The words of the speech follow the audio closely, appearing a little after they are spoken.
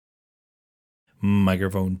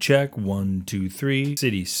Microphone check, 1, 2, 3.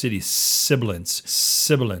 City, sibilance.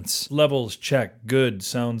 Levels check, good,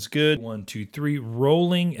 sounds good. 1, 2, 3,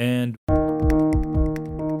 rolling and...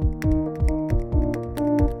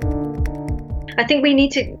 I think we need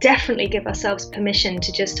to definitely give ourselves permission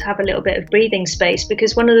to just have a little bit of breathing space,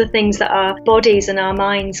 because one of the things that our bodies and our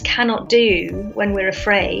minds cannot do when we're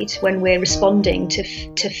afraid, when we're responding to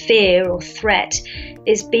fear or threat,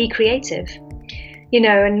 is be creative. You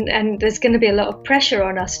know, and there's going to be a lot of pressure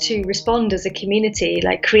on us to respond as a community,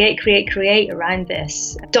 like create around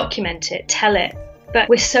this, document it, tell it. But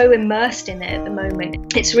we're so immersed in it at the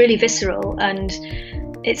moment. It's really visceral and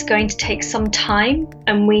it's going to take some time,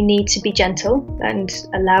 and we need to be gentle and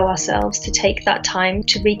allow ourselves to take that time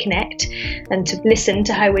to reconnect and to listen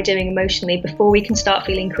to how we're doing emotionally before we can start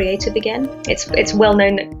feeling creative again. It's well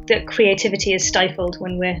known that creativity is stifled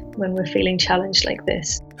when we're feeling challenged like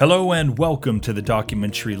this. Hello and welcome to The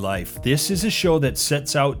Documentary Life. This is a show that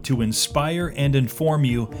sets out to inspire and inform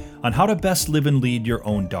you on how to best live and lead your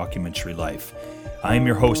own documentary life. I am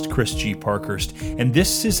your host, Chris G. Parkhurst, and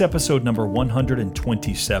this is episode number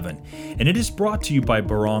 127, and it is brought to you by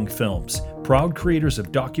Barong Films, proud creators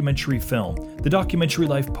of documentary film, the Documentary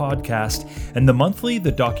Life podcast, and the monthly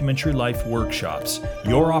The Documentary Life workshops,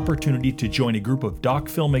 your opportunity to join a group of doc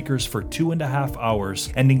filmmakers for 2.5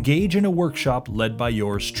 hours and engage in a workshop led by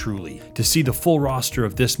yours truly. To see the full roster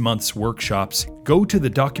of this month's workshops, go to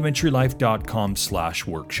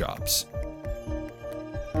thedocumentarylife.com/workshops.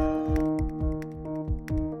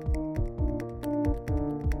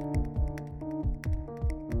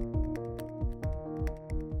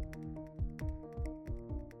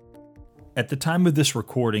 At the time of this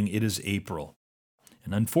recording, it is April.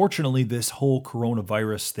 And unfortunately, this whole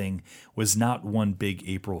coronavirus thing was not one big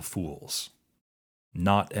April Fool's.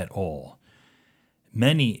 Not at all.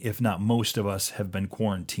 Many, if not most of us, have been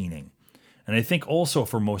quarantining. And I think also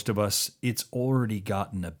for most of us, it's already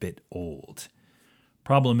gotten a bit old.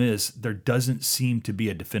 Problem is, there doesn't seem to be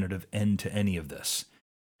a definitive end to any of this.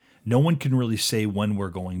 No one can really say when we're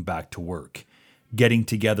going back to work, getting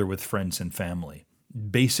together with friends and family,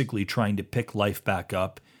 basically trying to pick life back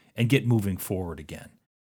up and get moving forward again.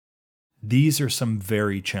 These are some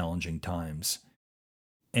very challenging times,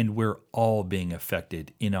 and we're all being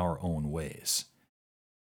affected in our own ways.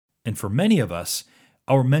 And for many of us,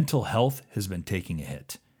 our mental health has been taking a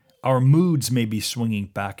hit. Our moods may be swinging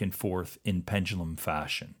back and forth in pendulum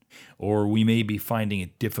fashion, or we may be finding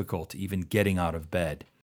it difficult even getting out of bed.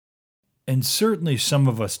 And certainly some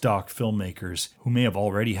of us doc filmmakers who may have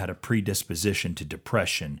already had a predisposition to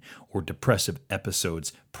depression or depressive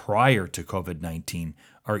episodes prior to COVID-19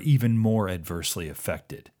 are even more adversely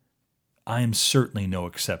affected. I am certainly no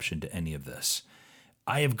exception to any of this.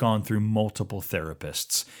 I have gone through multiple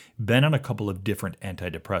therapists, been on a couple of different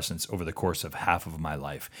antidepressants over the course of half of my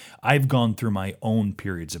life. I've gone through my own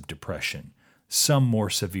periods of depression, some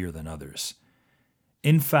more severe than others.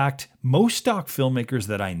 In fact, most doc filmmakers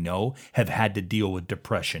that I know have had to deal with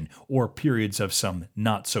depression or periods of some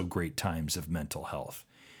not-so-great times of mental health,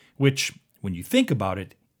 which, when you think about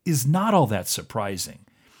it, is not all that surprising.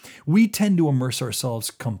 We tend to immerse ourselves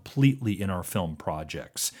completely in our film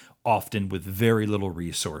projects, often with very little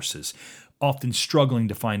resources, often struggling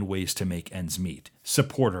to find ways to make ends meet,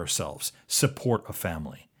 support ourselves, support a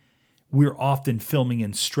family. We're often filming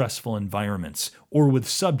in stressful environments or with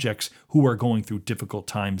subjects who are going through difficult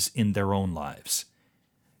times in their own lives.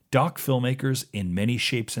 Doc filmmakers, in many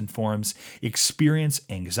shapes and forms, experience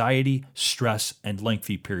anxiety, stress, and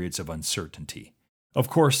lengthy periods of uncertainty. Of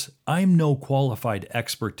course, I'm no qualified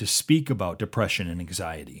expert to speak about depression and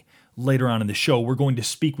anxiety. Later on in the show, we're going to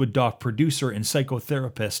speak with doc producer and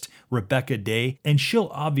psychotherapist Rebecca Day, and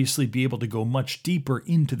she'll obviously be able to go much deeper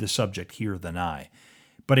into the subject here than I.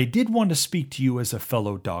 But I did want to speak to you as a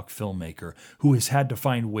fellow doc filmmaker who has had to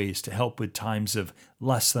find ways to help with times of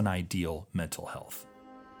less than ideal mental health.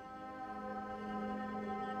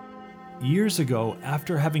 Years ago,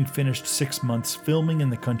 after having finished 6 months filming in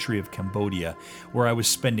the country of Cambodia, where I was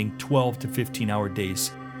spending 12 to 15-hour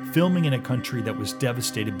days filming in a country that was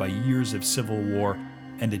devastated by years of civil war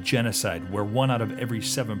and a genocide where 1 out of every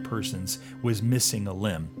 7 persons was missing a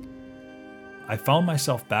limb, I found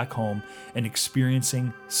myself back home and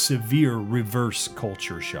experiencing severe reverse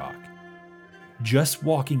culture shock. Just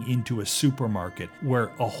walking into a supermarket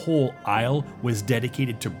where a whole aisle was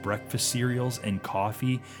dedicated to breakfast cereals and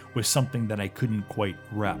coffee was something that I couldn't quite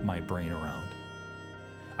wrap my brain around.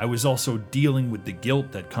 I was also dealing with the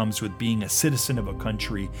guilt that comes with being a citizen of a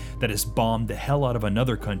country that has bombed the hell out of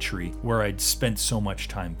another country where I'd spent so much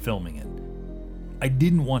time filming in. I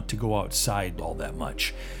didn't want to go outside all that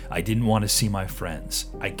much. I didn't want to see my friends.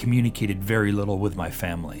 I communicated very little with my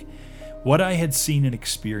family. What I had seen and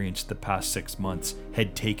experienced the past 6 months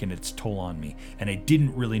had taken its toll on me, and I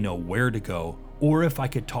didn't really know where to go or if I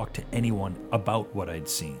could talk to anyone about what I'd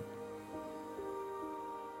seen.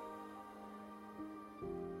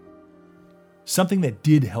 Something that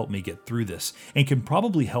did help me get through this, and can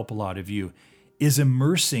probably help a lot of you, is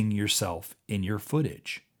immersing yourself in your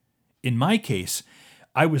footage. In my case,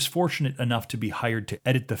 I was fortunate enough to be hired to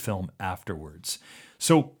edit the film afterwards.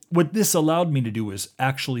 So what this allowed me to do was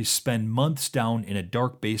actually spend months down in a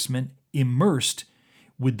dark basement, immersed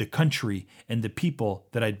with the country and the people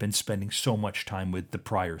that I'd been spending so much time with the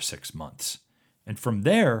prior 6 months. And from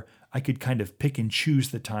there, I could kind of pick and choose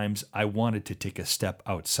the times I wanted to take a step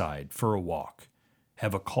outside for a walk,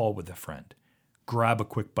 have a call with a friend, grab a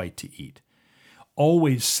quick bite to eat.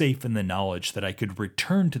 Always safe in the knowledge that I could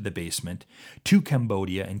return to the basement, to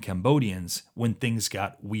Cambodia and Cambodians when things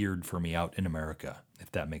got weird for me out in America,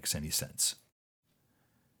 if that makes any sense.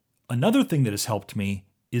 Another thing that has helped me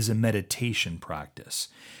is a meditation practice,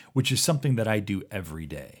 which is something that I do every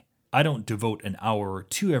day. I don't devote an hour or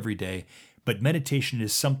two every day, but meditation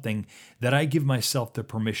is something that I give myself the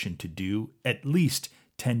permission to do at least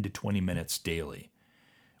 10 to 20 minutes daily.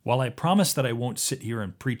 While I promise that I won't sit here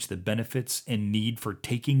and preach the benefits and need for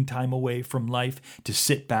taking time away from life to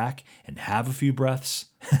sit back and have a few breaths,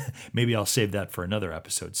 maybe I'll save that for another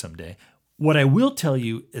episode someday. What I will tell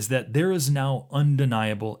you is that there is now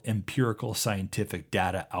undeniable empirical scientific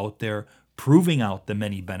data out there proving out the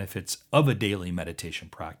many benefits of a daily meditation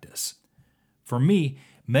practice. For me,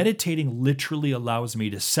 meditating literally allows me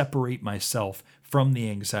to separate myself from the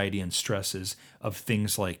anxiety and stresses of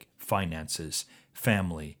things like finances,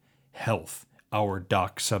 family, health, our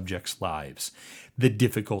doc subjects' lives, the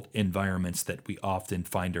difficult environments that we often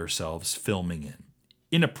find ourselves filming in.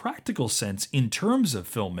 In a practical sense, in terms of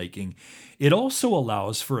filmmaking, it also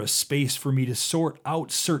allows for a space for me to sort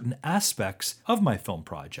out certain aspects of my film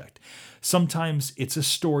project. Sometimes it's a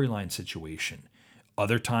storyline situation.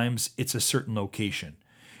 Other times it's a certain location.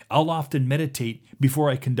 I'll often meditate before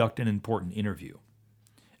I conduct an important interview.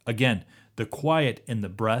 Again, the quiet and the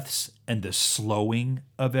breaths and the slowing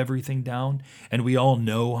of everything down, and we all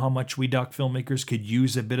know how much we doc filmmakers could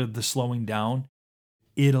use a bit of the slowing down,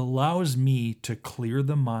 it allows me to clear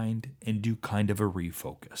the mind and do kind of a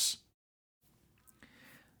refocus.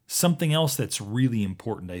 Something else that's really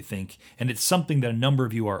important, I think, and it's something that a number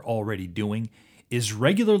of you are already doing, is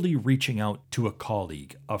regularly reaching out to a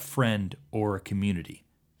colleague, a friend, or a community.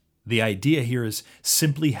 The idea here is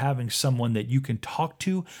simply having someone that you can talk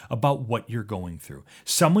to about what you're going through,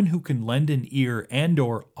 someone who can lend an ear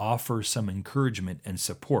and/or offer some encouragement and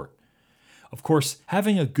support. Of course,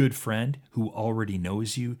 having a good friend who already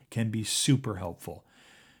knows you can be super helpful.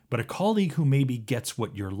 But a colleague who maybe gets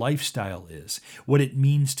what your lifestyle is, what it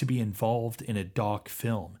means to be involved in a doc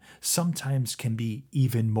film, sometimes can be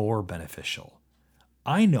even more beneficial.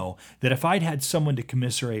 I know that if I'd had someone to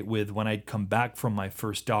commiserate with when I'd come back from my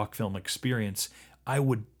first doc film experience, I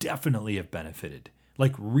would definitely have benefited.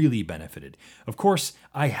 Like really benefited. Of course,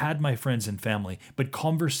 I had my friends and family, but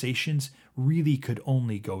conversations really could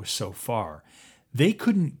only go so far. They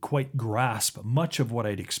couldn't quite grasp much of what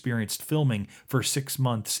I'd experienced filming for 6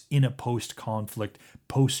 months in a post-conflict,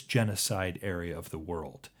 post-genocide area of the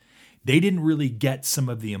world. They didn't really get some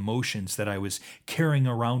of the emotions that I was carrying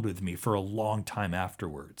around with me for a long time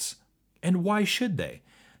afterwards. And why should they?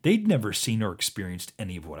 They'd never seen or experienced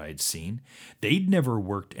any of what I'd seen. They'd never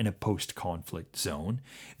worked in a post-conflict zone.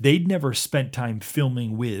 They'd never spent time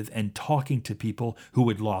filming with and talking to people who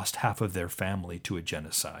had lost half of their family to a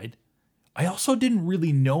genocide. I also didn't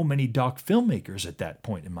really know many doc filmmakers at that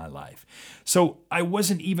point in my life. So I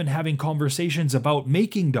wasn't even having conversations about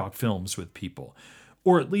making doc films with people.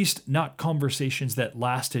 Or at least not conversations that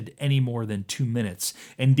lasted any more than 2 minutes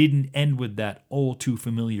and didn't end with that all too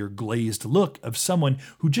familiar glazed look of someone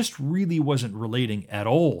who just really wasn't relating at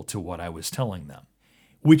all to what I was telling them.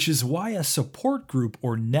 Which is why a support group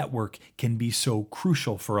or network can be so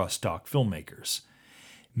crucial for us doc filmmakers.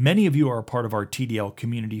 Many of you are a part of our TDL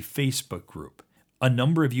Community Facebook group. A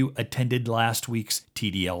number of you attended last week's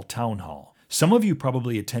TDL Town Hall. Some of you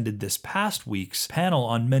probably attended this past week's panel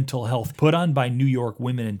on mental health put on by New York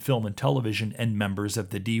Women in Film and Television and members of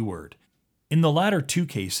the D Word. In the latter two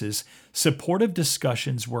cases, supportive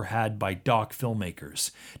discussions were had by doc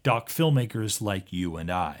filmmakers like you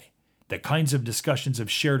and I. The kinds of discussions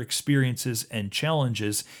of shared experiences and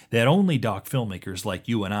challenges that only doc filmmakers like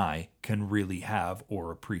you and I can really have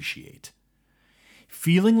or appreciate.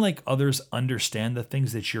 Feeling like others understand the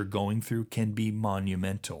things that you're going through can be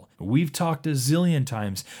monumental. We've talked a zillion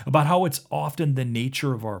times about how it's often the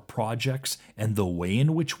nature of our projects and the way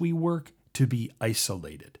in which we work to be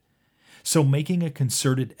isolated. So making a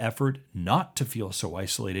concerted effort not to feel so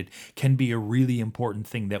isolated can be a really important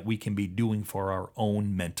thing that we can be doing for our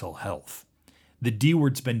own mental health. The D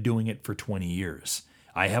Word's been doing it for 20 years.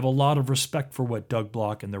 I have a lot of respect for what Doug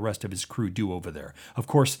Block and the rest of his crew do over there. Of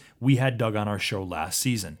course, we had Doug on our show last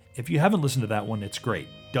season. If you haven't listened to that one, it's great.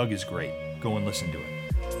 Doug is great. Go and listen to it.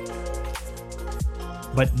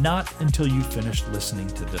 But not until you've finished listening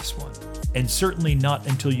to this one. And certainly not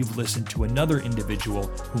until you've listened to another individual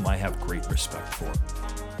whom I have great respect for.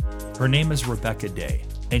 Her name is Rebecca Day,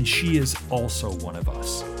 and she is also one of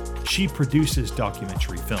us. She produces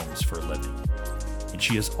documentary films for a living. And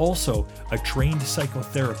she is also a trained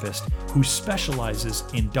psychotherapist who specializes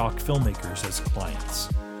in doc filmmakers as clients.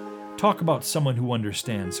 Talk about someone who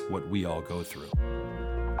understands what we all go through.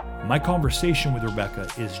 My conversation with Rebecca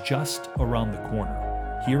is just around the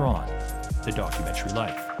corner, here on The Documentary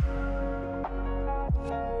Life.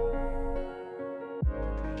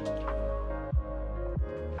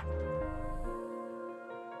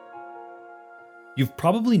 You've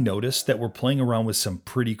probably noticed that we're playing around with some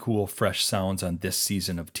pretty cool fresh sounds on this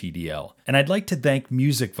season of TDL, and I'd like to thank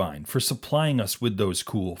Musicvine for supplying us with those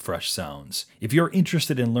cool fresh sounds. If you're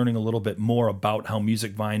interested in learning a little bit more about how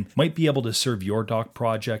Musicvine might be able to serve your doc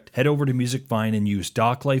project, head over to Musicvine and use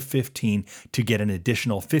DocLife15 to get an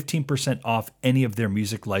additional 15% off any of their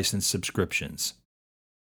music license subscriptions.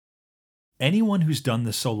 Anyone who's done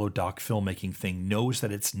the solo doc filmmaking thing knows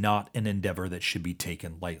that it's not an endeavor that should be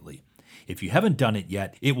taken lightly. If you haven't done it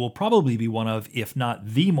yet, it will probably be one of, if not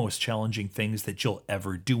the most challenging things that you'll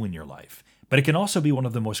ever do in your life. But it can also be one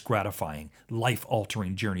of the most gratifying,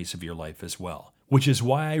 life-altering journeys of your life as well. Which is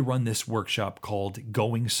why I run this workshop called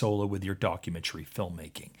Going Solo with Your Documentary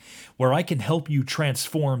Filmmaking, where I can help you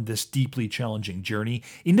transform this deeply challenging journey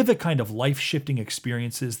into the kind of life-shifting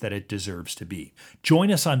experiences that it deserves to be.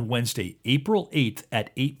 Join us on Wednesday, April 8th at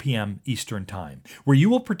 8 p.m. Eastern Time, where you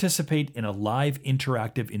will participate in a live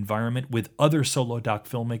interactive environment with other solo doc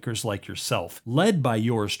filmmakers like yourself, led by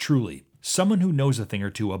yours truly. Someone who knows a thing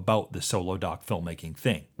or two about the solo doc filmmaking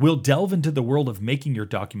thing. We'll delve into the world of making your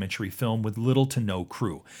documentary film with little to no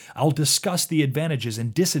crew. I'll discuss the advantages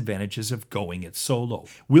and disadvantages of going it solo.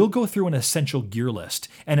 We'll go through an essential gear list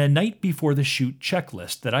and a night before the shoot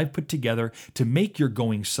checklist that I've put together to make your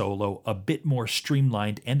going solo a bit more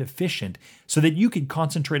streamlined and efficient so that you can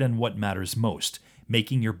concentrate on what matters most,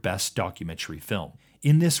 making your best documentary film.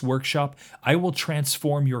 In this workshop, I will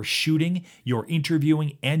transform your shooting, your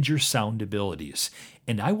interviewing, and your sound abilities.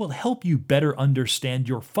 And I will help you better understand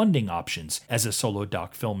your funding options as a solo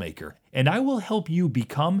doc filmmaker. And I will help you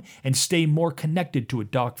become and stay more connected to a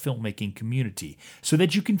doc filmmaking community so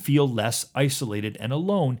that you can feel less isolated and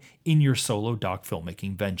alone in your solo doc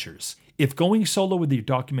filmmaking ventures. If going solo with your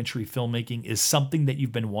documentary filmmaking is something that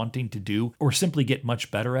you've been wanting to do or simply get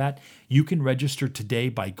much better at, you can register today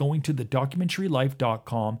by going to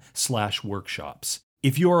thedocumentarylife.com/workshops.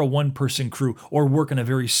 If you're a one-person crew or work in a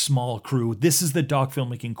very small crew, this is the doc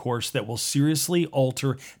filmmaking course that will seriously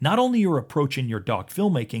alter not only your approach in your doc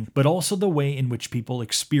filmmaking, but also the way in which people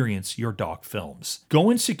experience your doc films. Go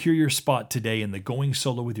and secure your spot today in the Going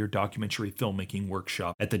Solo with Your Documentary Filmmaking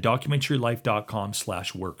workshop at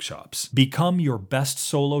thedocumentarylife.com/workshops. Become your best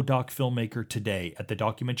solo doc filmmaker today at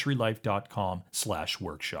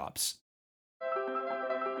thedocumentarylife.com/workshops.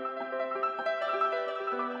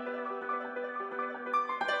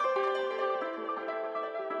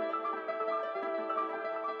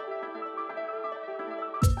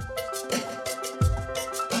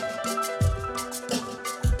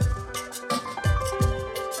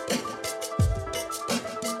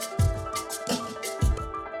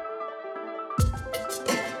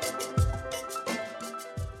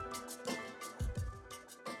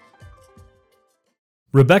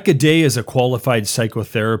 Rebecca Day is a qualified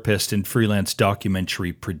psychotherapist and freelance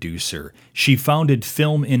documentary producer. She founded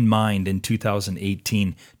Film in Mind in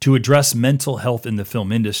 2018 to address mental health in the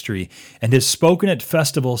film industry and has spoken at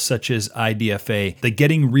festivals such as IDFA, the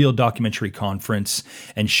Getting Real Documentary Conference,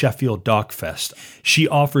 and Sheffield Doc Fest. She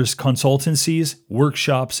offers consultancies,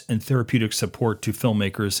 workshops, and therapeutic support to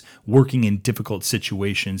filmmakers working in difficult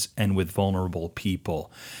situations and with vulnerable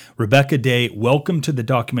people. Rebecca Day, welcome to the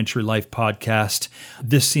Documentary Life podcast.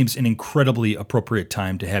 This seems an incredibly appropriate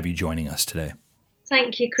time to have you joining us today.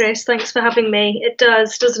 Thank you, Chris. Thanks for having me. It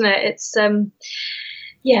does, doesn't it? It's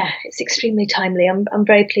it's extremely timely. I'm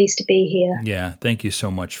very pleased to be here. Yeah, thank you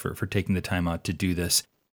so much for taking the time out to do this.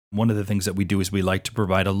 One of the things that we do is we like to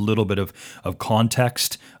provide a little bit of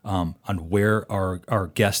context on where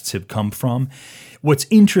our guests have come from. What's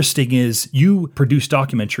interesting is you produce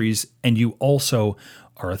documentaries and you also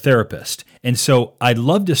are a therapist. And so I'd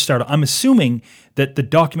love to start. I'm assuming that the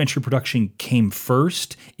documentary production came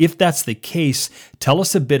first. If that's the case, tell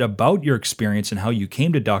us a bit about your experience and how you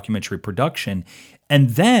came to documentary production. And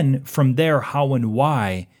then from there, how and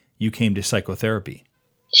why you came to psychotherapy.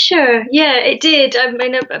 Sure. Yeah, it did. I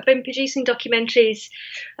mean, I've been producing documentaries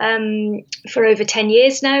for over 10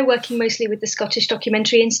 years now, working mostly with the Scottish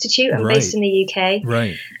Documentary Institute. I'm based in the UK.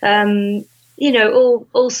 Right.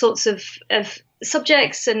 All sorts of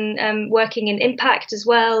subjects and working in impact as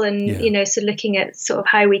well. And, so looking at sort of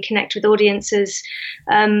how we connect with audiences.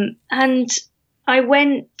 And I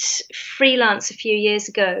went freelance a few years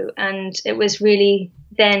ago, and it was really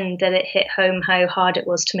then that it hit home how hard it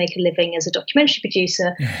was to make a living as a documentary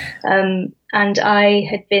producer. And I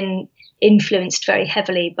had been influenced very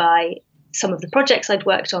heavily by some of the projects I'd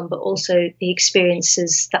worked on, but also the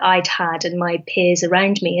experiences that I'd had and my peers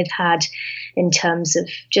around me had had in terms of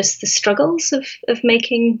just the struggles of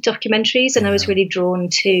making documentaries. And I was really drawn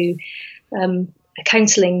to a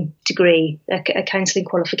counselling degree, a counselling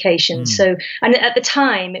qualification. So, and at the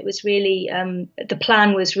time, it was really the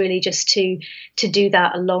plan was really just to do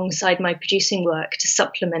that alongside my producing work to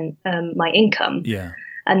supplement my income. Yeah.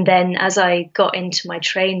 And then as I got into my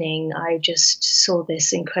training, I just saw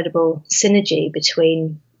this incredible synergy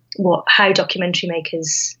between how documentary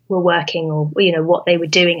makers were working, or what they were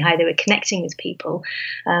doing, how they were connecting with people,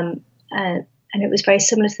 and it was very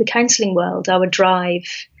similar to the counselling world. Our drive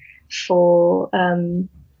for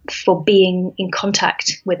being in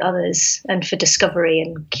contact with others and for discovery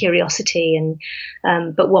and curiosity,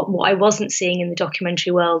 and but what I wasn't seeing in the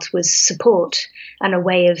documentary world was support and a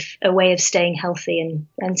way of staying healthy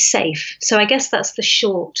and safe. So I guess that's the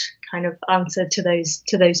short kind of answer to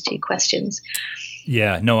those two questions.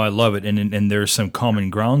 Yeah, no, I love it. And there's some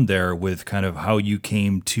common ground there with kind of how you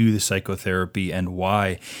came to the psychotherapy and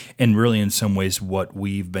why, and really in some ways what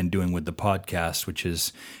we've been doing with the podcast, which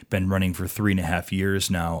has been running for 3.5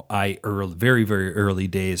 years now. Very, very early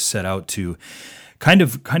days set out to kind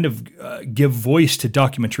of give voice to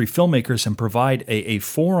documentary filmmakers and provide a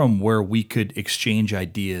forum where we could exchange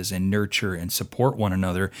ideas and nurture and support one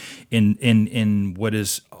another in what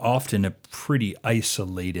is often a pretty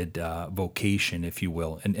isolated vocation, if you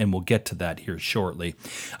will. And we'll get to that here shortly.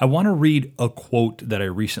 I want to read a quote that I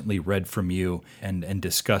recently read from you and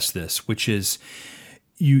discuss this, which is,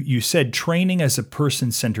 You said training as a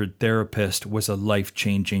person-centered therapist was a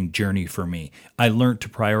life-changing journey for me. I learned to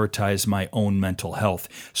prioritize my own mental health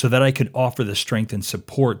so that I could offer the strength and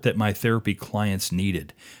support that my therapy clients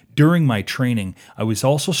needed. During my training, I was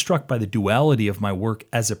also struck by the duality of my work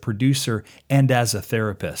as a producer and as a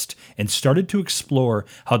therapist, and started to explore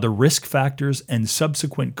how the risk factors and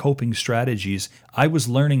subsequent coping strategies I was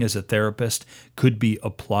learning as a therapist could be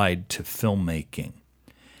applied to filmmaking.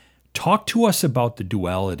 Talk to us about the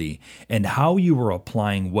duality and how you were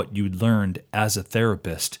applying what you'd learned as a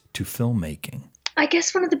therapist to filmmaking. I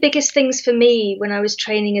guess one of the biggest things for me when I was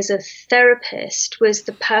training as a therapist was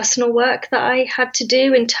the personal work that I had to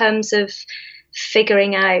do in terms of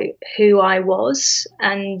figuring out who I was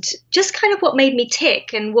and just kind of what made me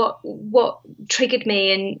tick and what triggered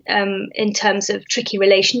me in terms of tricky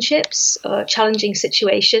relationships or challenging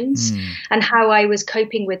situations and how I was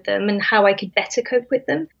coping with them and how I could better cope with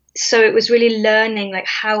them. So it was really learning like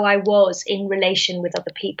how I was in relation with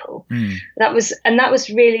other people. That was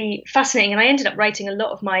really fascinating. And I ended up writing a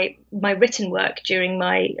lot of my written work during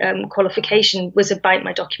my qualification was about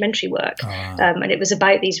my documentary work. And it was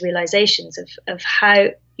about these realizations of how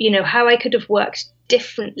I could have worked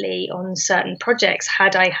differently on certain projects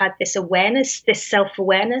had I had this awareness, this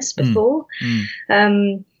self-awareness before.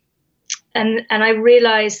 And I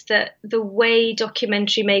realized that the way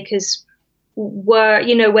documentary makers were,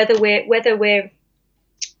 whether we're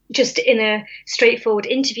just in a straightforward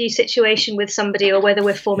interview situation with somebody or whether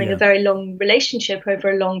we're forming a very long relationship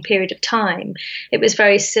over a long period of time, it was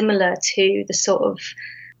very similar to the sort of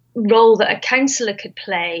role that a counsellor could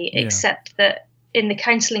play, except that in the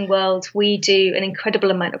counselling world, we do an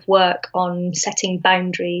incredible amount of work on setting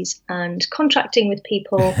boundaries and contracting with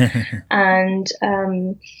people and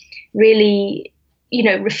really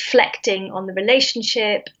reflecting on the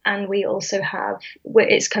relationship. And we also have,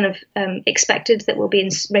 it's kind of expected that we'll be in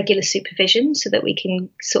regular supervision so that we can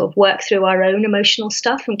sort of work through our own emotional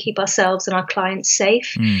stuff and keep ourselves and our clients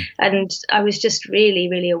safe. And I was just really,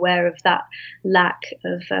 really aware of that lack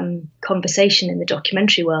of conversation in the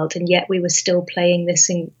documentary world. And yet we were still playing this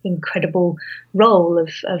incredible role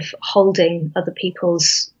of holding other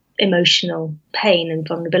people's emotional pain and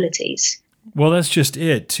vulnerabilities. Well, that's just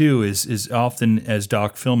it, too, is often as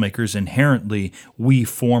doc filmmakers, inherently, we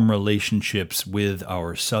form relationships with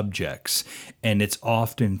our subjects. And it's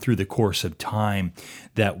often through the course of time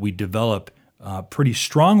that we develop pretty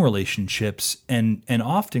strong relationships and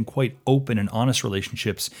often quite open and honest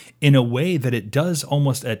relationships in a way that it does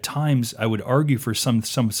almost at times, I would argue for some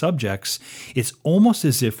subjects, it's almost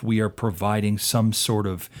as if we are providing some sort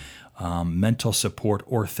of mental support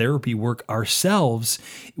or therapy work ourselves,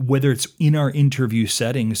 whether it's in our interview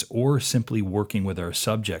settings or simply working with our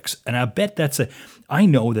subjects. And I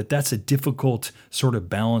know that that's a difficult sort of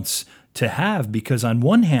balance to have, because on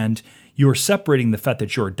one hand, you're separating the fact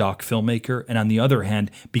that you're a doc filmmaker, and on the other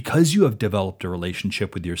hand, because you have developed a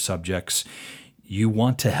relationship with your subjects, you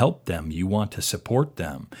want to help them, you want to support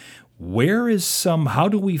them. How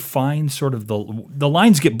do we find sort of the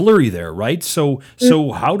lines get blurry there, right? So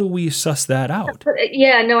how do we suss that out?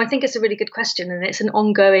 Yeah, no, I think it's a really good question, and it's an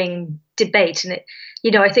ongoing debate. And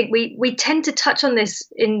I think we tend to touch on this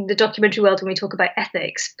in the documentary world when we talk about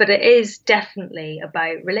ethics, but it is definitely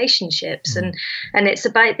about relationships, and it's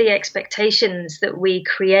about the expectations that we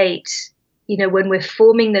create, when we're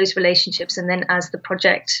forming those relationships, and then as the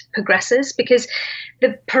project progresses, because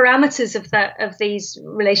the parameters of these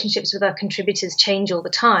relationships with our contributors change all the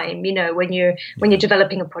time. When you're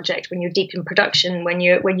developing a project, when you're deep in production, when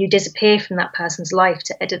you disappear from that person's life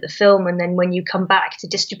to edit the film, and then when you come back to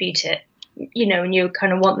distribute it, and you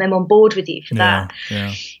kind of want them on board with you for that.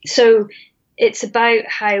 Yeah. So it's about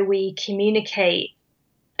how we communicate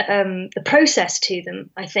the process to them,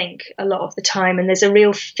 I think, a lot of the time. And there's a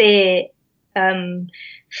real fear from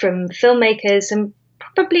filmmakers, and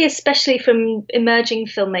probably especially from emerging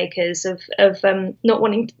filmmakers, of not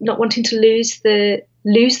wanting to lose the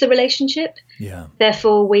relationship. Yeah.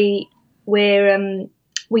 Therefore, we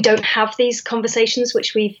don't have these conversations,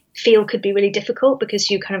 which we feel could be really difficult,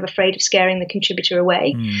 because you're kind of afraid of scaring the contributor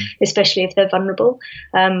away, especially if they're vulnerable,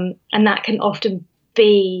 and that can often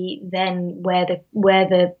be then where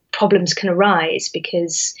the problems can arise,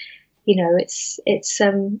 because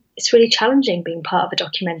it's really challenging being part of a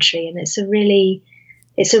documentary, and it's a really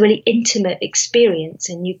intimate experience,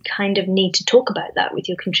 and you kind of need to talk about that with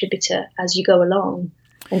your contributor as you go along,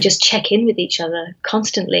 and just check in with each other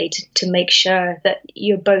constantly to make sure that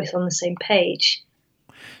you're both on the same page.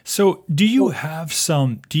 So do you have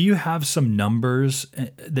some numbers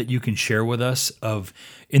that you can share with us of,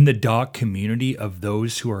 in the doc community, of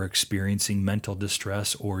those who are experiencing mental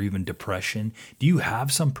distress or even depression? Do you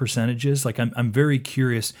have some percentages? Like, I'm very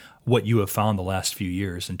curious what you have found the last few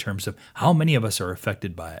years in terms of how many of us are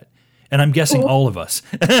affected by it. And I'm guessing all of us.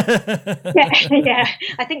 Yeah.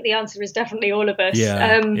 I think the answer is definitely all of us.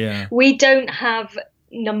 Yeah. We don't have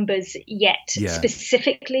numbers yet,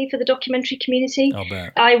 specifically for the documentary community. I'll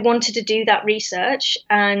bet. I wanted to do that research,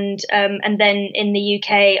 and then in the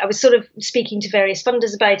UK, I was sort of speaking to various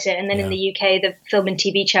funders about it, and then in the UK, the Film and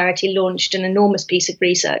TV charity launched an enormous piece of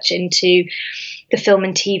research into the film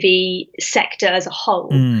and TV sector as a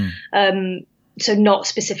whole. So not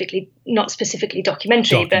specifically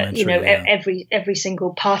documentary, but every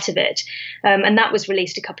single part of it, and that was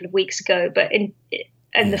released a couple of weeks ago. But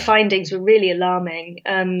the findings were really alarming,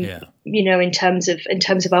 in terms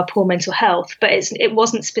of our poor mental health. But it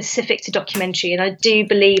wasn't specific to documentary, and I do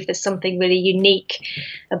believe there's something really unique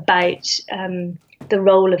about the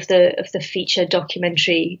role of the feature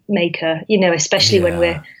documentary maker. Especially when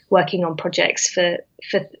we're working on projects for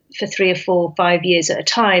 3 or 4 or 5 years at a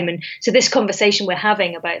time. And so this conversation we're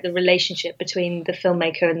having about the relationship between the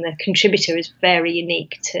filmmaker and the contributor is very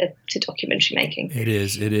unique to documentary making. It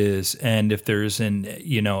is. And if there's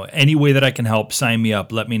any way that I can help, sign me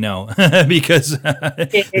up, let me know, because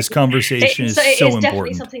this conversation is so important. It's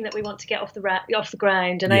definitely something that we want to get off the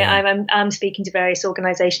ground. And I'm speaking to various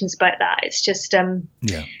organizations about that. It's just,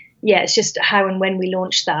 it's just how and when we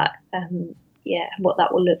launch that, what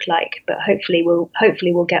that will look like. But hopefully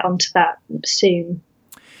we'll get onto that soon.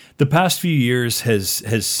 The past few years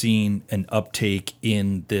has seen an uptake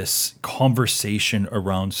in this conversation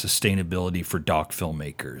around sustainability for doc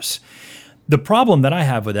filmmakers. The problem that I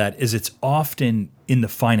have with that is it's often in the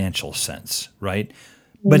financial sense, right?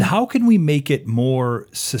 But how can we make it more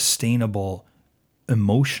sustainable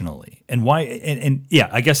emotionally? And why? And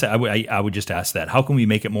I guess I would just ask that. How can we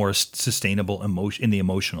make it more sustainable in the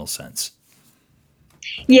emotional sense?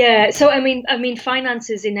 Yeah, so I mean,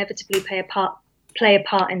 finances inevitably play a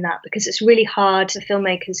part in that, because it's really hard for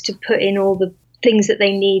filmmakers to put in all the things that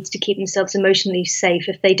they need to keep themselves emotionally safe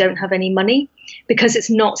if they don't have any money, because it's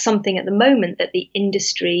not something at the moment that the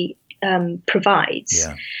industry provides.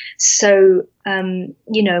 So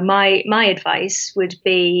my advice would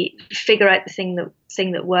be figure out the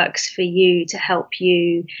thing that works for you to help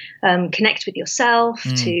you connect with yourself,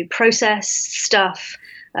 to process stuff,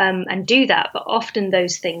 and do that. But often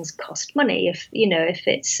those things cost money. If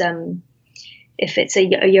it's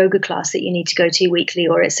a yoga class that you need to go to weekly,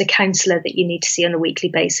 or it's a counselor that you need to see on a weekly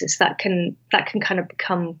basis, that can kind of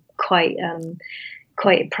become quite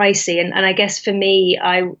pricey. And I guess for me,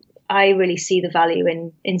 I really see the value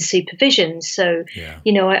in supervision. So,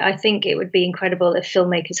 I think it would be incredible if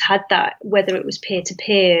filmmakers had that, whether it was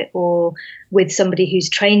peer-to-peer or with somebody who's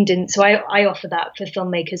trained in. So I offer that for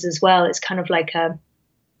filmmakers as well. It's kind of like a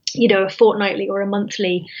fortnightly or a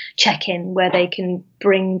monthly check-in where they can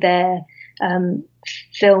bring their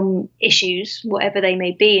film issues, whatever they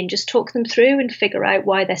may be, and just talk them through and figure out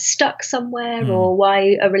why they're stuck somewhere or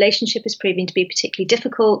why a relationship is proving to be particularly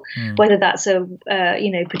difficult, whether that's a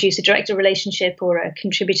producer-director relationship or a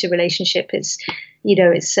contributor relationship. It's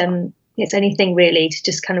anything really to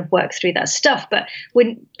just kind of work through that stuff. But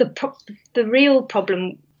when the real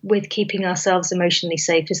problem with keeping ourselves emotionally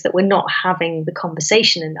safe is that we're not having the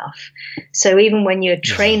conversation enough. So even when you're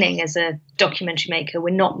training as a documentary maker, we're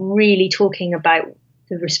not really talking about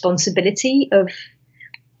the responsibility of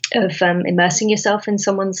immersing yourself in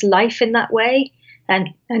someone's life in that way, and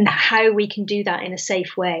how we can do that in a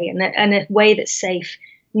safe way, and a way that's safe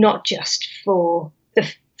not just for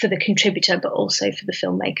the contributor but also for the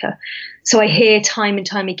filmmaker. So I hear time and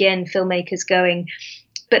time again filmmakers going,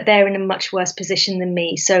 but they're in a much worse position than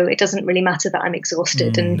me, so it doesn't really matter that I'm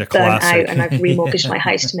exhausted and burnt out and I've remortgaged my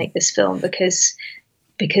house to make this film because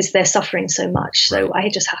they're suffering so much. So I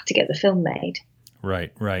just have to get the film made.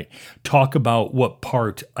 Right. Talk about what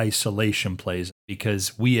part isolation plays,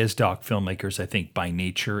 because we as doc filmmakers, I think by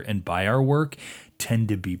nature and by our work, tend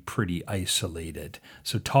to be pretty isolated.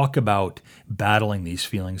 So talk about battling these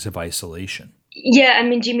feelings of isolation. Yeah, I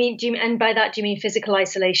mean, do you mean, and by that, do you mean physical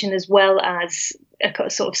isolation as well as a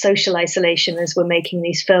sort of social isolation as we're making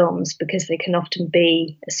these films, because they can often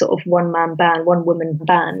be a sort of one-man band, one-woman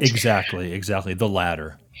band. Exactly, the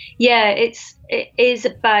latter. Yeah, it is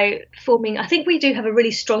about forming. I think we do have a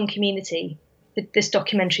really strong community, this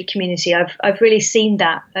documentary community. I've really seen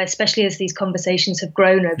that, especially as these conversations have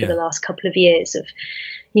grown over the last couple of years, of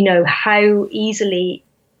how easily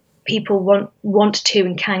people want to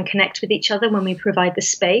and can connect with each other when we provide the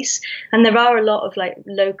space. And there are a lot of like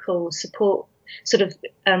local support, sort of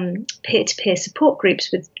peer-to-peer support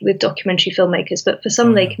groups with documentary filmmakers, but for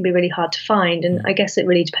some they can be really hard to find. And I guess it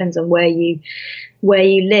really depends on where you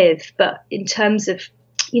live. But in terms of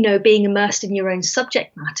being immersed in your own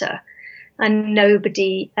subject matter and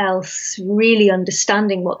nobody else really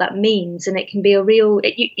understanding what that means, and it can be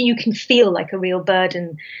you can feel like a real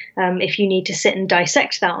burden if you need to sit and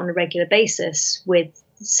dissect that on a regular basis with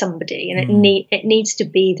somebody, and it needs to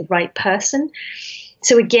be the right person.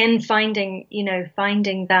 So again, finding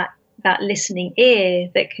that listening ear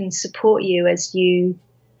that can support you as you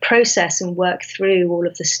process and work through all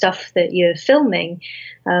of the stuff that you're filming,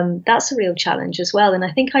 that's a real challenge as well. And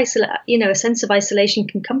I think a sense of isolation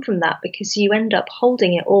can come from that, because you end up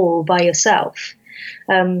holding it all by yourself.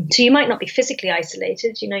 So you might not be physically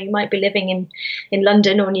isolated, you might be living in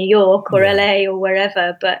London or New York or LA or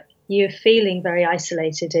wherever, but you're feeling very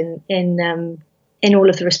isolated in all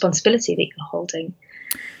of the responsibility that you're holding.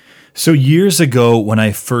 So years ago, when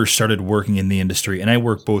I first started working in the industry, and I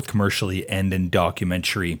work both commercially and in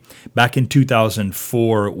documentary, back in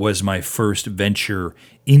 2004 was my first venture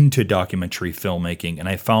into documentary filmmaking, and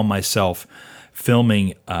I found myself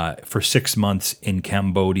filming for 6 months in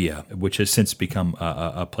Cambodia, which has since become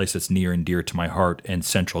a place that's near and dear to my heart and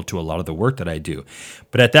central to a lot of the work that I do.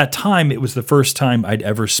 But at that time, it was the first time I'd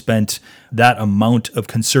ever spent that amount of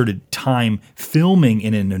concerted time filming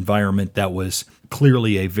in an environment that was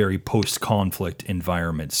clearly a very post-conflict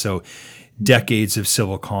environment. So decades of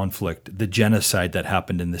civil conflict, the genocide that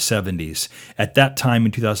happened in the 70s. At that time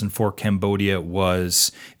in 2004, Cambodia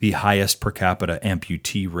was the highest per capita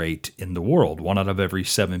amputee rate in the world. 1 out of every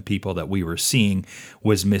 7 people that we were seeing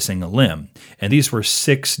was missing a limb. And these were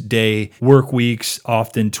 6-day work weeks,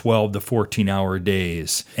 often 12 to 14-hour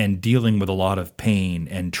days, and dealing with a lot of pain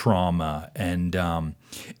and trauma. And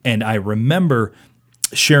I remember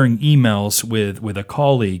sharing emails with a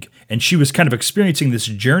colleague, and she was kind of experiencing this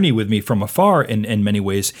journey with me from afar in many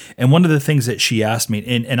ways. And one of the things that she asked me,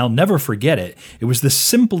 and I'll never forget it, it was the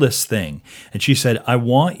simplest thing. And she said, I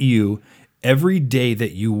want you, every day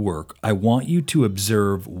that you work, I want you to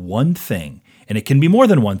observe one thing. And it can be more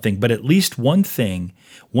than one thing, but at least one thing,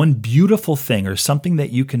 one beautiful thing, or something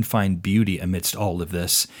that you can find beauty amidst all of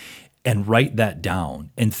this. and write that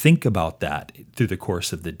down and think about that through the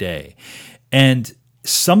course of the day. And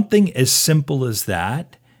something as simple as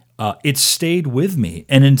that, it stayed with me.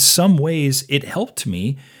 And in some ways, it helped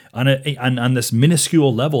me on this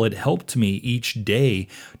minuscule level. It helped me each day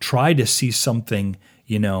try to see something,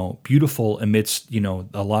 beautiful amidst,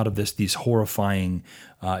 a lot of these horrifying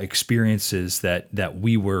experiences that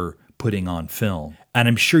we were putting on film. And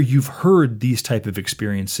I'm sure you've heard these type of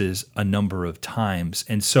experiences a number of times.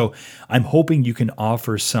 And so I'm hoping you can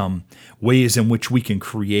offer some ways in which we can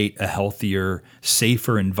create a healthier,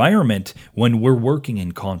 safer environment when we're working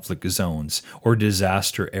in conflict zones or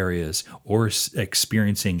disaster areas or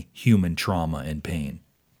experiencing human trauma and pain.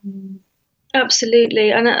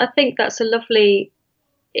 Absolutely. And I think that's a lovely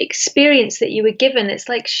experience that you were given. It's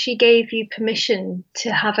like she gave you permission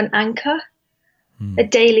to have an anchor, a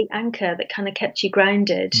daily anchor that kind of kept you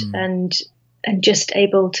grounded and just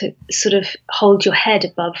able to sort of hold your head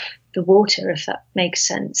above the water, if that makes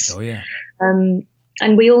sense. Oh yeah. And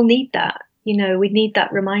we all need that. We need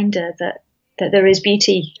that reminder that there is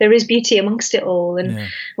beauty. There is beauty amongst it all. And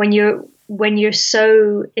when you're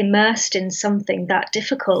so immersed in something that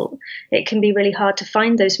difficult, it can be really hard to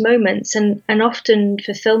find those moments. And often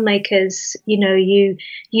for filmmakers,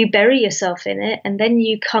 you bury yourself in it, and then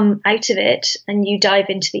you come out of it and you dive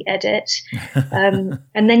into the edit, and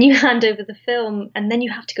then you hand over the film, and then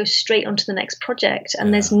you have to go straight onto the next project.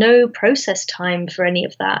 And there's no process time for any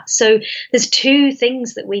of that. So there's two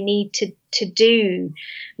things that we need to do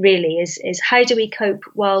really is how do we cope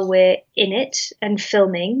while we're in it and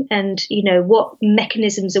filming, and what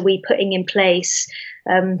mechanisms are we putting in place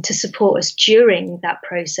to support us during that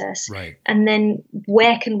process, right? And then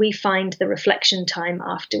where can we find the reflection time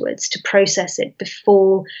afterwards to process it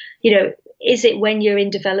before, is it when you're in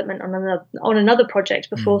development on another project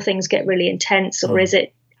before things get really intense, or is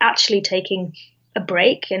it actually taking a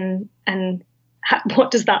break, and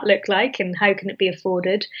what does that look like, and how can it be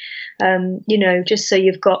afforded? Just so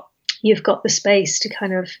you've got the space to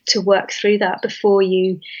kind of to work through that before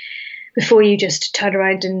you just turn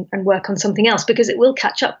around and work on something else, because it will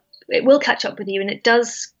catch up. It will catch up with you, and it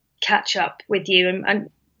does catch up with you. And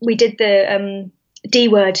we did the D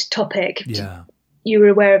word topic. Yeah. You were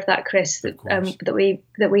aware of that, Chris, that we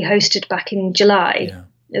hosted back in July,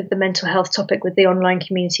 the mental health topic with the online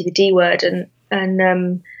community, the D word,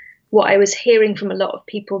 and what I was hearing from a lot of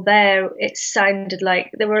people there, it sounded like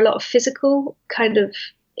there were a lot of physical kind of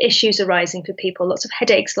issues arising for people, lots of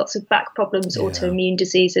headaches, lots of back problems, autoimmune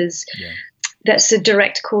diseases. Yeah. That's a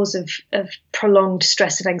direct cause of prolonged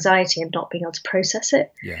stress and anxiety and not being able to process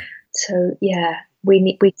it. Yeah. So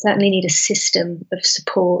we certainly need a system of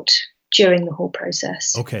support during the whole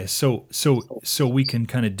process. Okay, so we can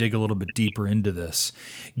kind of dig a little bit deeper into this.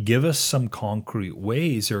 Give us some concrete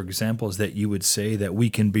ways or examples that you would say that we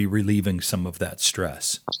can be relieving some of that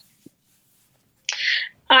stress.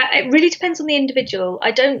 It really depends on the individual.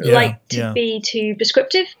 I don't like to be too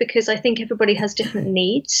prescriptive, because I think everybody has different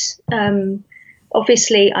needs.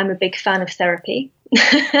 Obviously, I'm a big fan of therapy.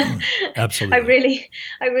 Absolutely.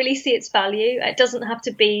 I really see its value. It doesn't have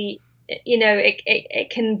to be, it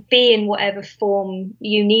can be in whatever form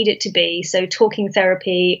you need it to be. So talking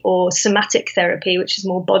therapy or somatic therapy, which is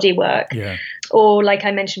more body work, or like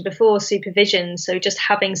I mentioned before, supervision. So just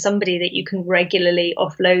having somebody that you can regularly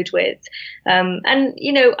offload with. And,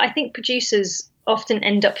 I think producers often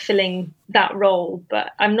end up filling that role,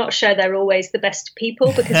 but I'm not sure they're always the best people,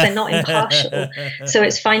 because they're not impartial. So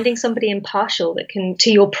it's finding somebody impartial that can,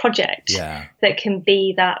 to your project, that can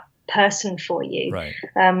be that person for you, right?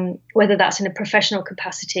 Whether that's in a professional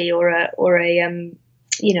capacity or a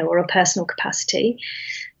personal capacity,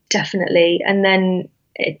 definitely. And then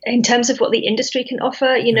in terms of what the industry can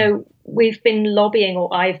offer, we've been lobbying,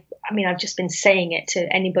 or I've just been saying it to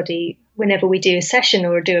anybody whenever we do a session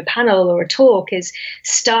or do a panel or a talk, is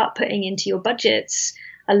start putting into your budgets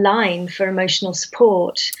a line for emotional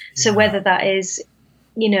support. So whether that is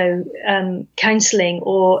counselling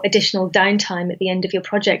or additional downtime at the end of your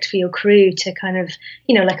project for your crew to kind of,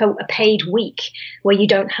 like a paid week where you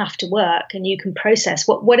don't have to work and you can process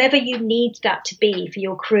whatever you need that to be for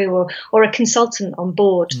your crew, or a consultant on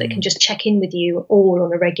board that can just check in with you all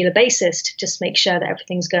on a regular basis to just make sure that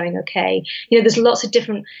everything's going okay. There's lots of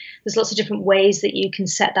different ways that you can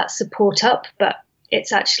set that support up, but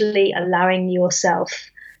it's actually allowing yourself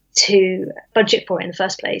to budget for it in the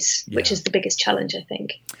first place, which is the biggest challenge, I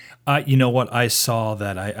think. You know what? I saw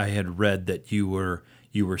that I had read that you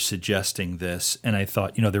were suggesting this, and I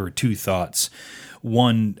thought, there were two thoughts.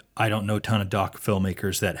 One, I don't know a ton of doc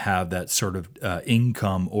filmmakers that have that sort of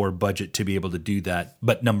income or budget to be able to do that.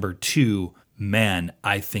 But number two, man,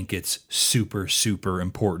 I think it's super, super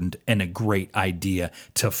important and a great idea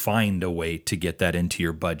to find a way to get that into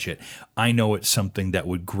your budget. I know it's something that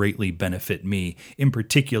would greatly benefit me, in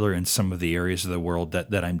particular in some of the areas of the world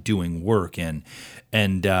that I'm doing work in.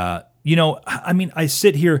 And, I mean, I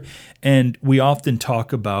sit here and we often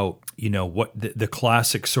talk about, what the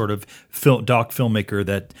classic sort of doc filmmaker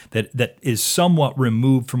that is somewhat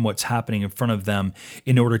removed from what's happening in front of them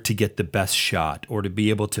in order to get the best shot or to be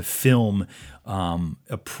able to film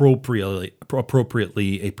appropriately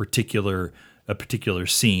a particular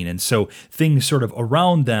scene. And so things sort of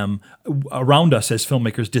around us as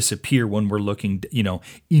filmmakers disappear when we're looking,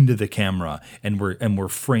 into the camera and we're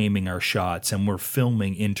framing our shots and we're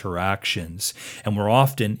filming interactions. And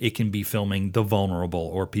it can be filming the vulnerable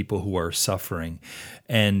or people who are suffering.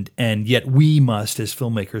 And yet we must, as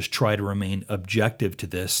filmmakers, try to remain objective to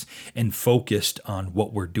this and focused on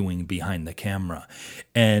what we're doing behind the camera.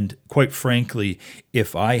 And quite frankly,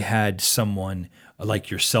 if I had someone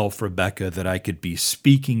like yourself, Rebecca, that I could be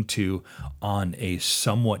speaking to on a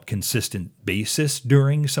somewhat consistent basis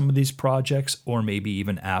during some of these projects, or maybe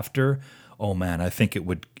even after, oh man, I think it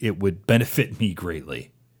would benefit me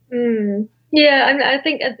greatly. Yeah, I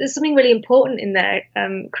think there's something really important in there,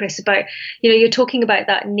 Chris, about, you're talking about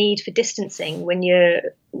that need for distancing when you're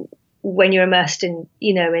immersed in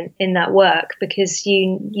that work, because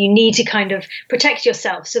you need to kind of protect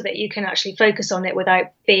yourself so that you can actually focus on it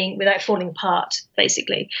without falling apart,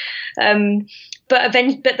 basically. But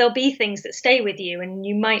there'll be things that stay with you and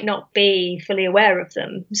you might not be fully aware of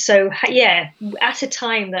them. So yeah, at a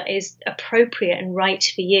time that is appropriate and right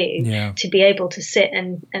for you, to be able to sit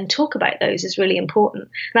and talk about those is really important.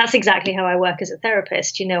 And that's exactly how I work as a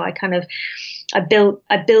therapist. I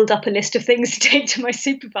build up a list of things to take to my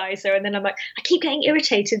supervisor, and then I'm like, I keep getting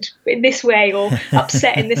irritated in this way or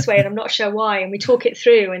upset in this way, and I'm not sure why. And we talk it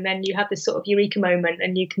through, and then you have this sort of eureka moment,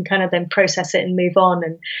 and you can kind of then process it and move on,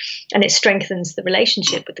 and it strengthens the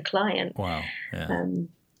relationship with the client. Wow.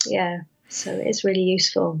 So it is really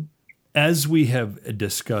useful. As we have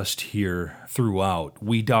discussed here throughout,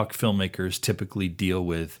 we doc filmmakers typically deal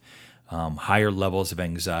with higher levels of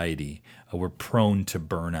anxiety. We're prone to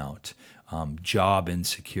burnout. Job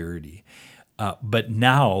insecurity. But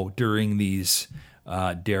now, during these,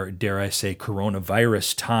 dare I say,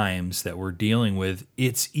 coronavirus times that we're dealing with,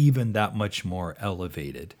 it's even that much more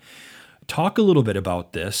elevated. Talk a little bit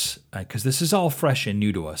about this, because this is all fresh and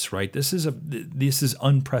new to us, right? This is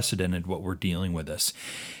unprecedented what we're dealing with this.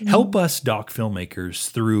 Mm-hmm. Help us doc filmmakers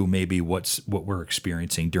through maybe what we're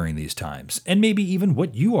experiencing during these times, and maybe even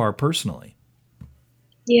what you are personally.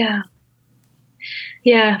 Yeah,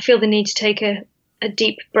 I feel the need to take a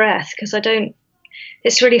deep breath, because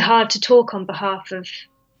it's really hard to talk on behalf of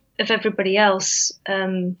everybody else,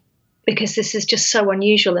 because this is just so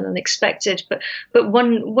unusual and unexpected. But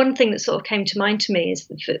one thing that sort of came to mind to me is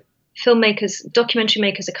that filmmakers, documentary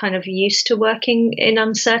makers, are kind of used to working in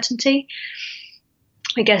uncertainty.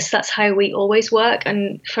 I guess that's how we always work.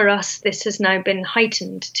 And for us, this has now been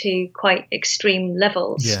heightened to quite extreme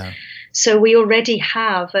levels. Yeah. So we already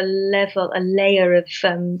have a layer of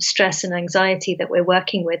stress and anxiety that we're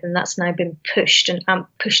working with, and that's now been pushed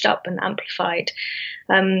up and amplified.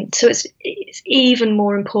 So it's even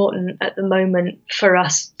more important at the moment for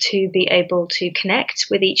us to be able to connect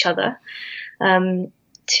with each other,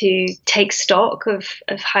 to take stock of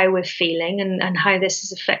how we're feeling and how this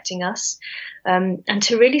is affecting us, and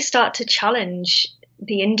to really start to challenge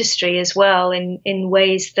the industry as well in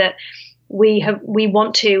ways that we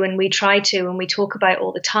want to, and we try to, and we talk about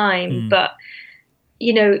all the time. But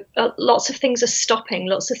lots of things are stopping,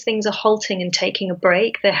 lots of things are halting and taking a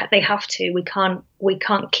break. They have to. We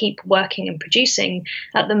can't keep working and producing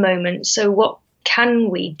at the moment. So what can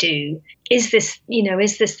we do? Is this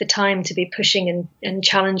the time to be pushing and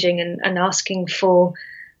challenging and asking for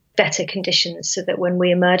better conditions, so that when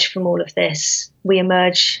we emerge from all of this, we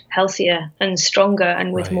emerge healthier and stronger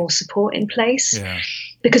and with more support in place? Yeah.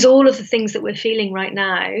 Because all of the things that we're feeling right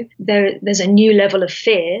now, there's a new level of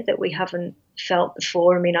fear that we haven't felt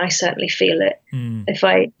before. I mean, I certainly feel it. If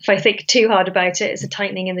I think too hard about it, it's a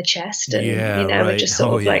tightening in the chest, and it just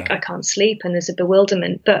sort of like I can't sleep, and there's a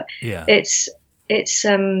bewilderment. But it's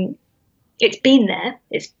been there.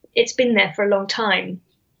 It's been there for a long time.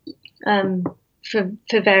 For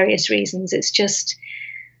various reasons. It's just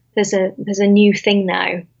there's a new thing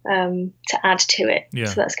now to add to it. Yeah.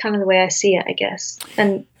 So that's kind of the way I see it, I guess.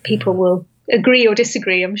 And people will agree or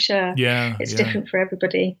disagree, I'm sure. Yeah, it's different for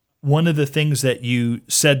everybody. One of the things that you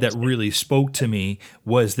said that really spoke to me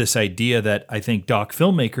was this idea that I think doc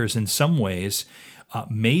filmmakers in some ways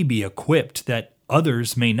may be equipped, that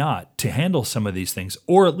Others may not, to handle some of these things,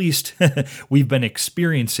 or at least we've been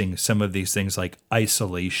experiencing some of these things like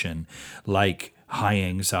isolation, like high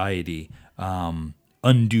anxiety,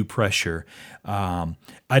 undue pressure.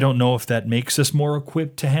 I don't know if that makes us more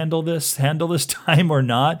equipped to handle this time or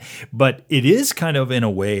not, but it is kind of in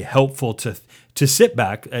a way helpful to sit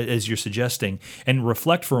back, as you're suggesting, and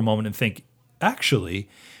reflect for a moment and think, actually,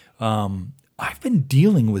 I've been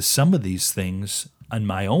dealing with some of these things in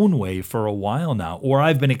my own way for a while now, or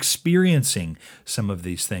I've been experiencing some of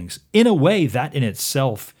these things. In a way, that in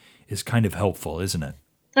itself is kind of helpful, isn't it?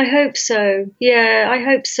 I hope so. Yeah, I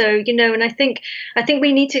hope so. And I think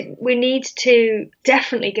we need to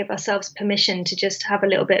definitely give ourselves permission to just have a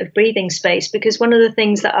little bit of breathing space, because one of the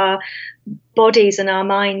things that our bodies and our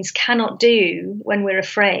minds cannot do when we're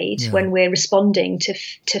afraid, when we're responding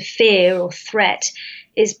to fear or threat,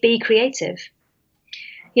 is be creative.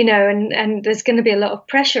 And there's going to be a lot of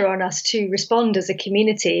pressure on us to respond as a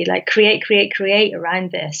community, like create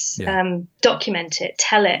around this, document it,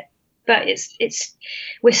 tell it. But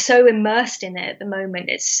we're so immersed in it at the moment.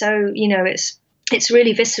 It's so, it's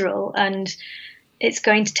really visceral, and it's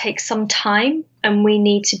going to take some time, and we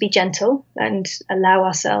need to be gentle and allow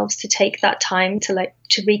ourselves to take that time to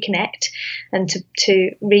reconnect and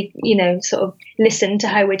to sort of listen to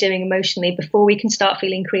how we're doing emotionally before we can start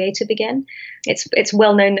feeling creative again. It's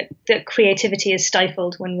well known that creativity is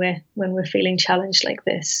stifled when we're feeling challenged like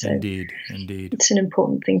this. So Indeed. It's an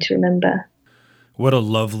important thing to remember. What a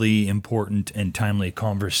lovely, important, and timely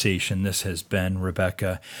conversation this has been,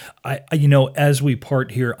 Rebecca. As we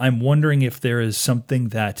part here, I'm wondering if there is something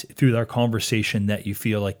that through our conversation that you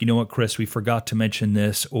feel like, you know what, Chris, we forgot to mention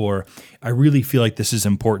this, or I really feel like this is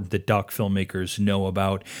important that doc filmmakers know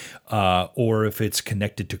about, or if it's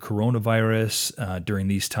connected to coronavirus during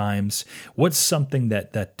these times. What's something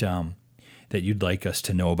that you'd like us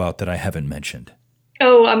to know about that I haven't mentioned?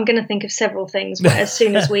 Oh, I'm going to think of several things as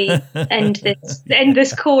soon as we end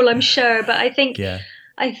this call, I'm sure. But I guess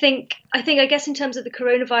in terms of the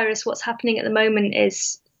coronavirus, what's happening at the moment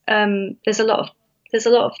is there's a lot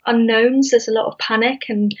of unknowns. There's a lot of panic,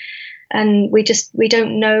 and we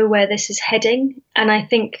don't know where this is heading. And I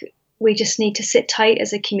think we just need to sit tight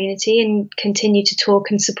as a community and continue to talk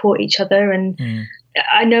and support each other. And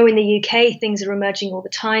I know in the UK things are emerging all the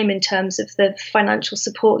time in terms of the financial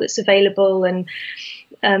support that's available, and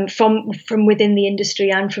from within the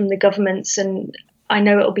industry and from the governments. And I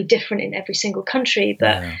know it'll be different in every single country,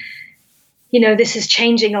 but this is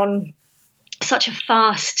changing on such a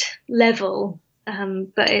fast level.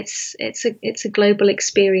 But it's a global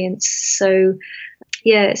experience. So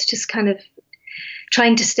it's just kind of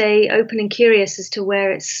trying to stay open and curious as to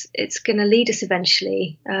where it's going to lead us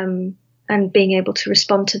eventually. And being able to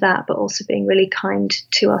respond to that, but also being really kind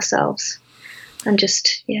to ourselves and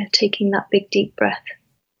just, taking that big, deep breath.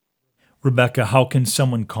 Rebecca, how can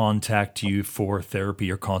someone contact you for therapy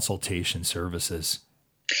or consultation services?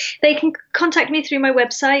 They can contact me through my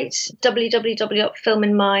website,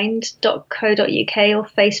 www.filmandmind.co.uk, or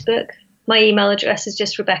Facebook. My email address is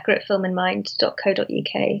just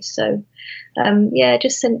rebecca@filmandmind.co.uk. So,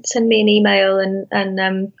 just send me an email,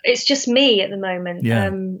 and it's just me at the moment. Yeah.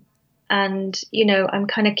 And, I'm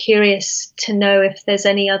kind of curious to know if there's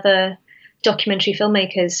any other documentary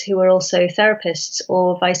filmmakers who are also therapists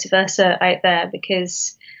or vice versa out there,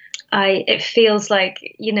 because it feels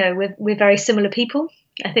like, we're very similar people.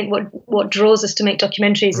 I think what draws us to make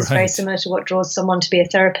documentaries is very similar to what draws someone to be a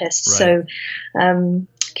therapist. Right. So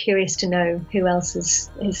curious to know who else is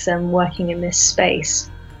working in this space.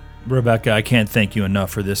 Rebecca, I can't thank you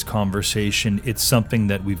enough for this conversation. It's something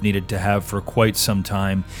that we've needed to have for quite some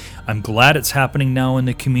time. I'm glad it's happening now in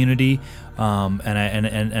the community,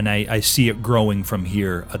 and I see it growing from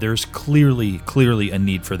here. There's clearly a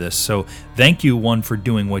need for this. So thank you, one, for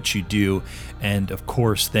doing what you do, and of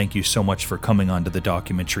course, thank you so much for coming onto the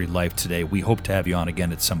Documentary Life today. We hope to have you on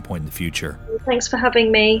again at some point in the future. Thanks for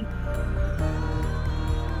having me.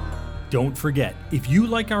 Don't forget, if you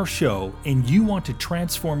like our show and you want to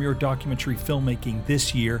transform your documentary filmmaking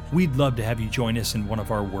this year, we'd love to have you join us in one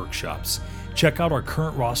of our workshops. Check out our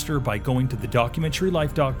current roster by going to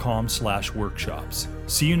thedocumentarylife.com/workshops.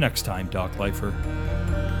 See you next time, Doc Lifer.